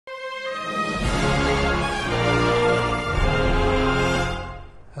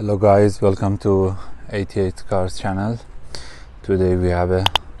Hello guys, welcome to 88 Cars channel. Today we have a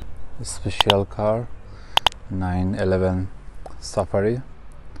special car, 911 Safari.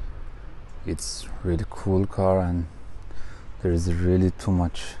 It's really cool car and there is really too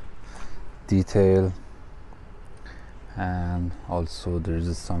much detail, and also there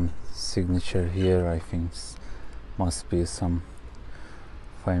is some signature here. I think must be some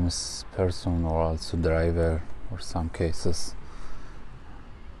famous person or also driver or some cases.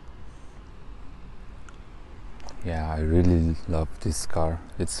 Yeah, I really love this car.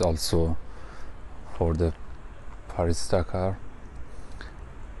 It's also for the Paris-Dakar.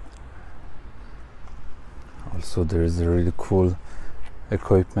 Also there is a really cool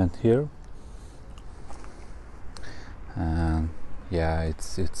equipment here, and yeah,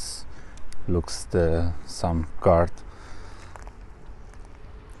 it's looks some guard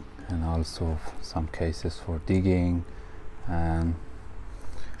and also some cases for digging, and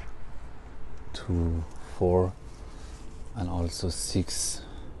 2, 4 and also 6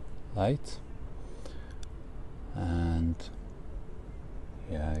 light. And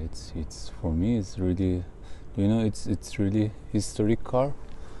yeah, it's for me it's really, it's really historic car.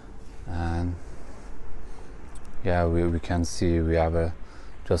 And yeah, we can see we have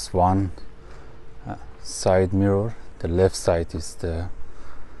just one side mirror. The left side is the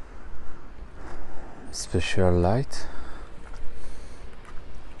special light,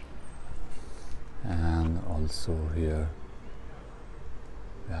 and also here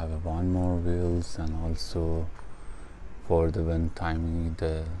we have one more wheels, and also for the when timing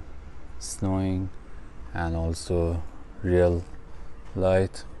the snowing, and also real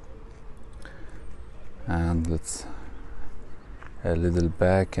light. And let's a little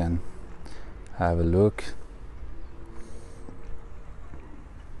back and have a look.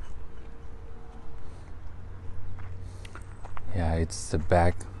 Yeah, it's the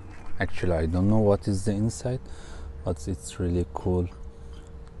back. Actually, I don't know what is the inside, but it's really cool.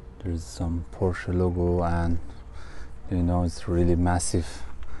 There's some Porsche logo, and it's really massive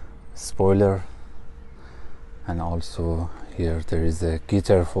spoiler. And also here there is a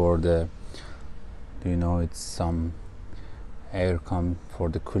guitar for the, it's some air come for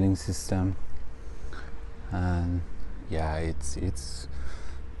the cooling system. And yeah, it's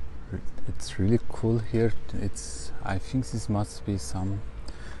really cool here. I think this must be some,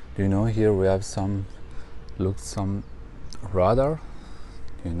 here we have some radar,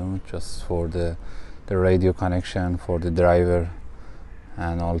 just for the radio connection for the driver,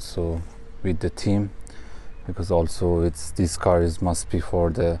 and also with the team, because also this car must be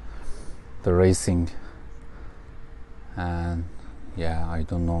for the racing. And yeah, I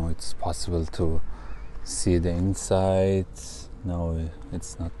don't know it's possible to see the inside. No,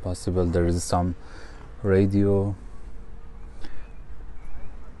 it's not possible. There is some radio,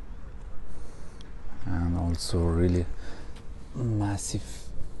 and also really massive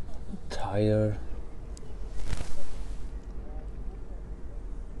tire.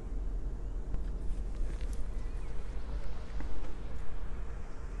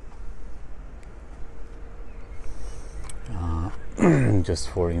 Just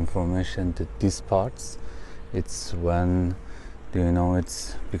for information, that these parts, it's when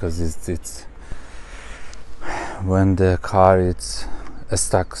it's because it's when the car it's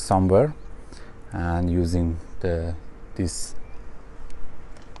stuck somewhere, and using this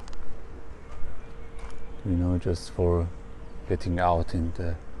just for getting out in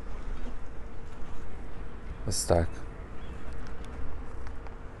the stack.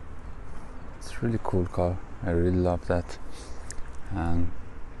 It's really cool car. I really love that. And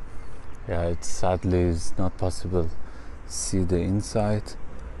yeah, it sadly is not possible see the inside,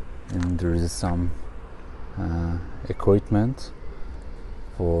 and there is some equipment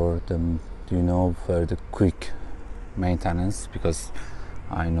for the for the quick maintenance, because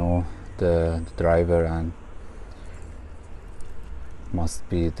I know the driver and must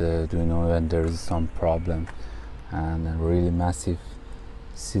be when there is some problem. And a really massive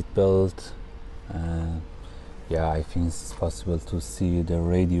seat belt. Yeah, I think it's possible to see the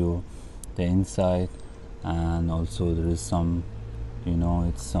radio, the inside, and also there is some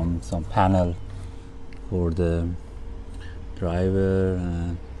it's some panel for the driver.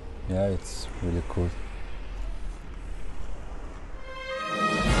 And yeah, it's really cool.